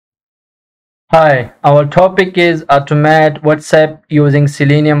Hi, our topic is automate WhatsApp using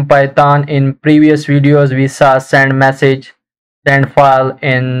Selenium Python. In previous videos we saw send message, send file.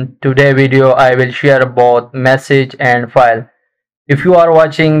 In today's video I will share both message and file. If you are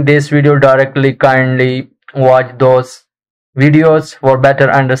watching this video directly, kindly watch those videos for better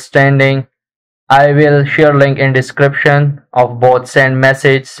understanding. I will share link in description of both send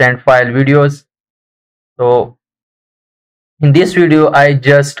message, send file videos. So in this video I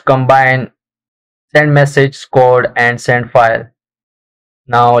just combine send message code and send file.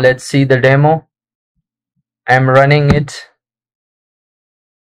 Now let's see the demo. I'm running it.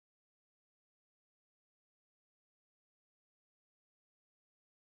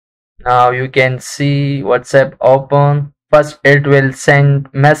 Now you can see WhatsApp open. First it will send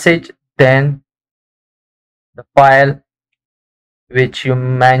message, then the file which you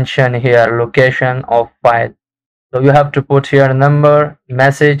mention here, location of file. So you have to put here number,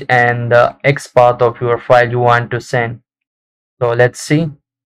 message, and the X path of your file you want to send. So let's see.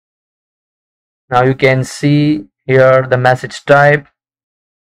 Now you can see here the message type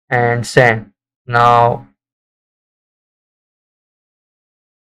and send. Now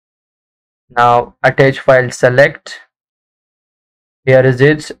attach file, select, here is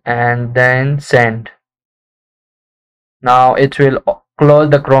it, and then send. Now it will close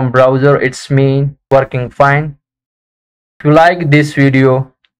the Chrome browser. It's working fine. If you like this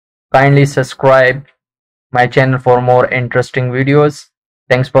video, kindly subscribe my channel for more interesting videos.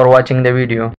 Thanks for watching the video.